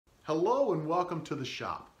Hello and welcome to the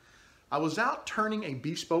shop. I was out turning a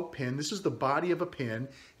Bespoke pin. This is the body of a pin,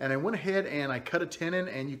 and I went ahead and I cut a tenon,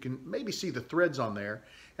 and you can maybe see the threads on there,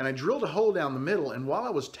 and I drilled a hole down the middle, and while I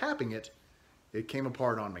was tapping it, it came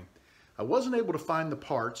apart on me. I wasn't able to find the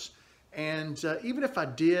parts, and even if I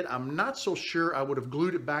did, I'm not so sure I would have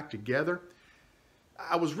glued it back together.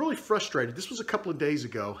 I was really frustrated. This was a couple of days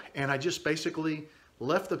ago, and I just basically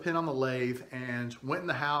left the pin on the lathe and went in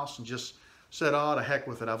the house and just said, oh, to heck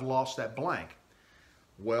with it, I've lost that blank.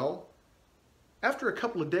 Well, after a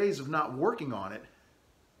couple of days of not working on it,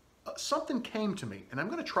 something came to me, and I'm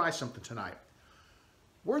going to try something tonight.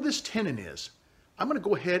 Where this tenon is, I'm going to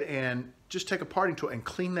go ahead and just take a parting tool and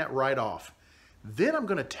clean that right off. Then I'm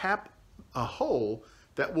going to tap a hole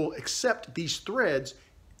that will accept these threads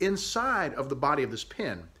inside of the body of this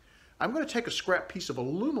pin. I'm going to take a scrap piece of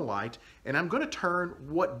Alumilite, and I'm going to turn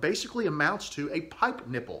what basically amounts to a pipe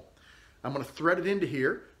nipple. I'm going to thread it into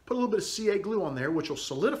here, put a little bit of CA glue on there, which will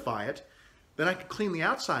solidify it. Then I can clean the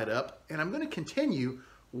outside up, and I'm going to continue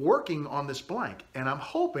working on this blank. And I'm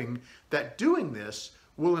hoping that doing this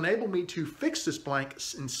will enable me to fix this blank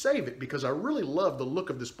and save it, because I really love the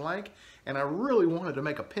look of this blank, and I really wanted to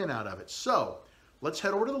make a pin out of it. So let's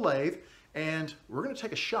head over to the lathe, and we're going to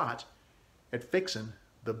take a shot at fixing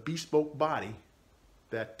the Bespoke body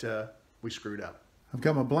that we screwed up. I've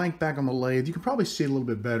got my blank back on the lathe. You can probably see it a little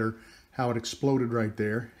bit better how it exploded right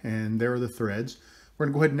there, and there are the threads. We're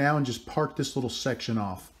going to go ahead now and just part this little section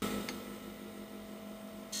off.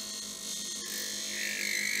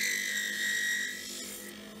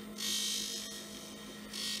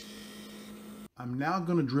 I'm now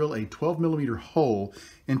going to drill a 12mm hole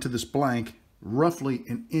into this blank, roughly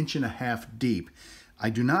 1.5 inches deep. I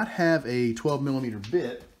do not have a 12mm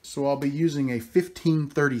bit, so I'll be using a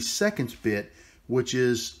 15/32 bit, which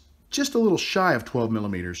is just a little shy of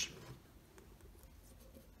 12mm.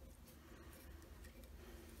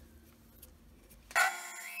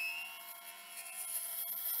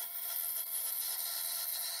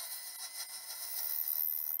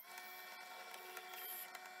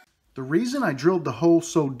 The reason I drilled the hole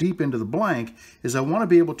so deep into the blank is I want to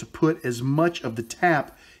be able to put as much of the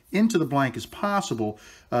tap into the blank as possible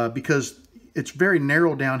because it's very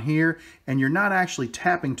narrow down here, and you're not actually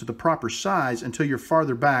tapping to the proper size until you're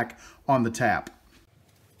farther back on the tap.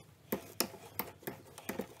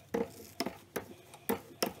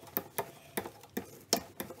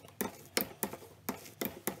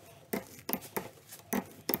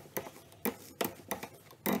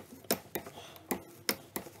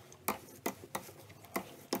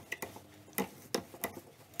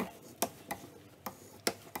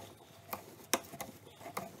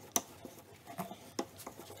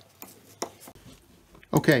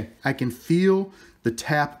 Okay, I can feel the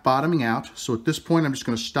tap bottoming out, so at this point I'm just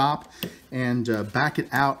going to stop and back it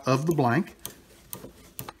out of the blank.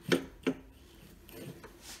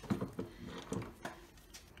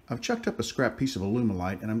 I've chucked up a scrap piece of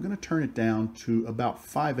Alumilite, and I'm going to turn it down to about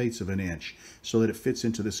 5/8 of an inch so that it fits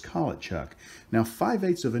into this collet chuck. Now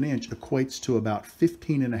 5/8 of an inch equates to about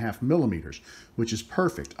 15.5 millimeters, which is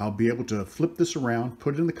perfect. I'll be able to flip this around,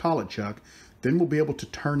 put it in the collet chuck, then we'll be able to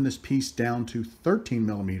turn this piece down to 13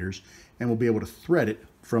 millimeters, and we'll be able to thread it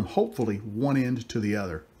from hopefully one end to the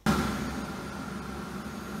other.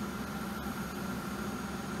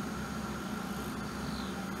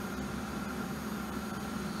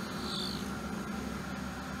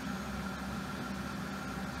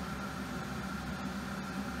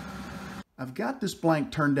 I've got this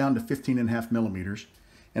blank turned down to 15.5 millimeters,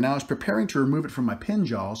 and I was preparing to remove it from my pin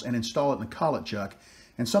jaws and install it in the collet chuck,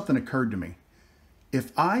 and something occurred to me.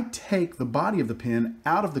 If I take the body of the pin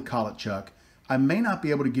out of the collet chuck, I may not be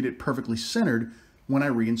able to get it perfectly centered when I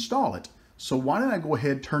reinstall it. So why don't I go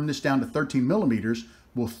ahead, turn this down to 13 millimeters,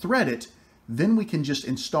 we'll thread it, then we can just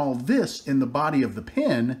install this in the body of the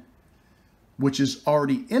pin, which is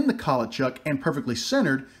already in the collet chuck and perfectly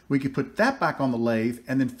centered. We could put that back on the lathe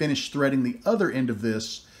and then finish threading the other end of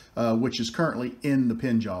this, which is currently in the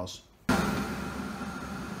pin jaws.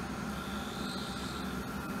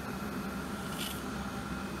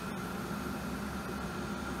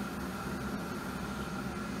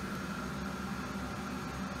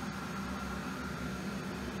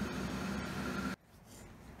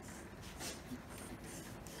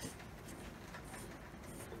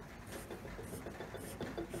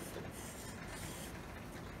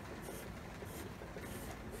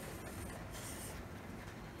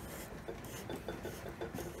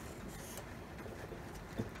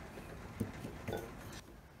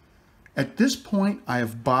 At this point, I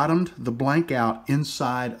have bottomed the blank out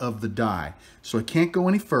inside of the die, so I can't go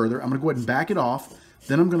any further. I'm going to go ahead and back it off.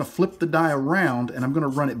 Then I'm going to flip the die around and I'm going to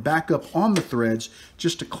run it back up on the threads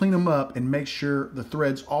just to clean them up and make sure the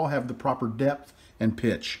threads all have the proper depth and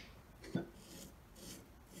pitch.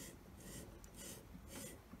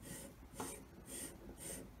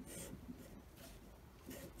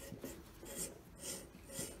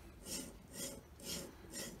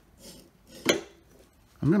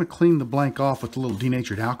 I'm going to clean the blank off with a little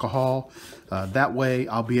denatured alcohol. That way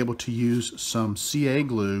I'll be able to use some CA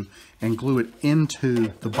glue and glue it into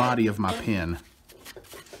the body of my pen.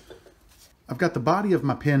 I've got the body of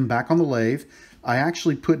my pen back on the lathe. I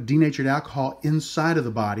actually put denatured alcohol inside of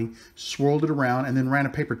the body, swirled it around, and then ran a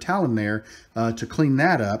paper towel in there to clean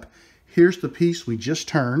that up. Here's the piece we just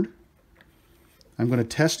turned. I'm going to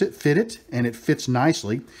test it, fit it, and it fits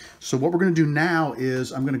nicely. So what we're going to do now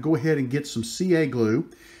is I'm going to go ahead and get some CA glue.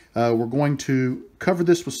 We're going to cover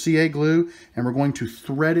this with CA glue, and we're going to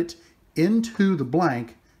thread it into the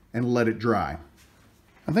blank and let it dry.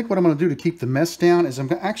 I think what I'm going to do to keep the mess down is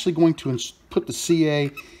I'm actually going to put the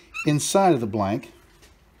CA inside of the blank.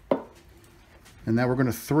 And now we're going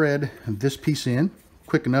to thread this piece in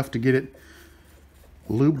quick enough to get it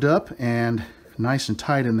lubed up and nice and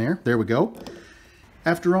tight in there. There we go.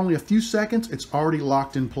 After only a few seconds, it's already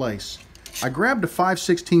locked in place. I grabbed a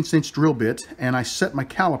 5/16 inch drill bit and I set my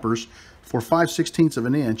calipers for 5/16 of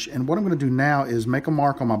an inch. And what I'm going to do now is make a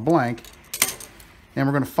mark on my blank, and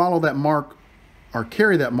we're going to follow that mark or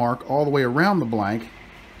carry that mark all the way around the blank.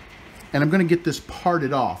 And I'm going to get this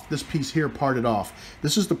parted off, this piece here parted off.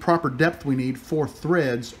 This is the proper depth we need for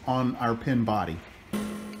threads on our pen body.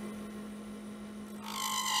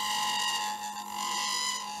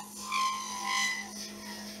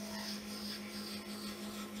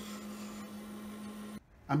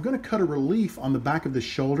 I'm going to cut a relief on the back of the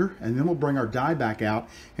shoulder, and then we'll bring our die back out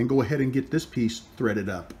and go ahead and get this piece threaded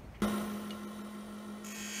up.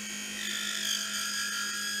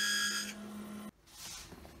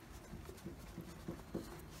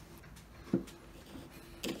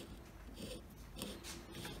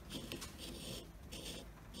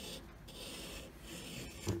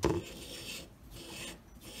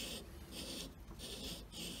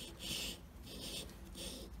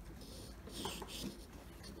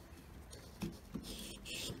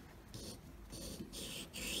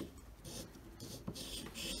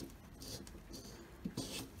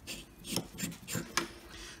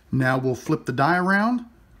 Now we'll flip the die around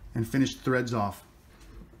and finish the threads off.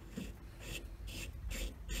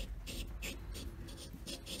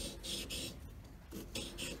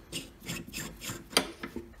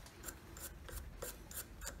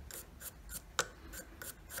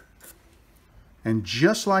 And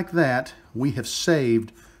just like that, we have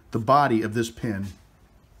saved the body of this pen.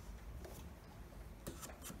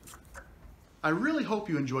 I really hope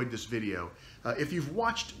you enjoyed this video. If you've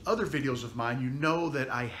watched other videos of mine, you know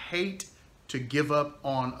that I hate to give up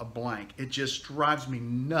on a blank. It just drives me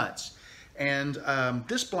nuts. And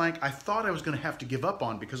this blank, I thought I was going to have to give up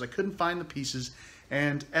on because I couldn't find the pieces.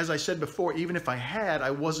 And as I said before, even if I had,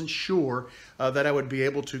 I wasn't sure that I would be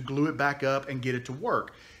able to glue it back up and get it to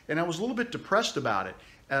work. And I was a little bit depressed about it.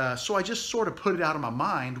 So I just sort of put it out of my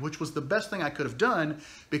mind, which was the best thing I could have done,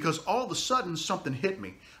 because all of a sudden something hit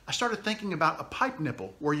me. I started thinking about a pipe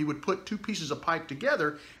nipple where you would put two pieces of pipe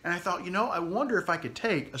together, and I thought, you know, I wonder if I could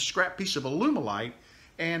take a scrap piece of Alumilite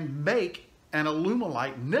and make an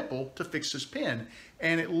Alumilite nipple to fix this pen.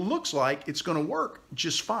 And it looks like it's going to work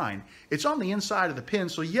just fine. It's on the inside of the pen,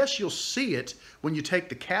 so yes, you'll see it when you take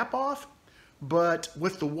the cap off, but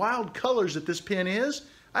with the wild colors that this pen is,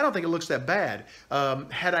 I don't think it looks that bad.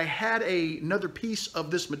 Had I had another piece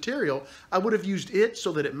of this material, I would have used it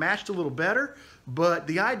so that it matched a little better, but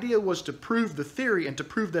the idea was to prove the theory and to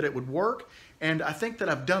prove that it would work, and I think that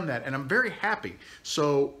I've done that, and I'm very happy.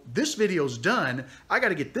 So this video's done. I got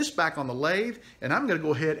to get this back on the lathe, and I'm going to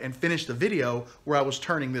go ahead and finish the video where I was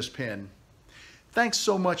turning this pen. Thanks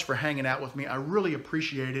so much for hanging out with me. I really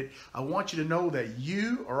appreciate it. I want you to know that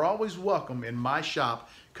you are always welcome in my shop.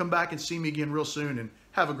 Come back and see me again real soon, and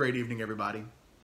have a great evening, everybody.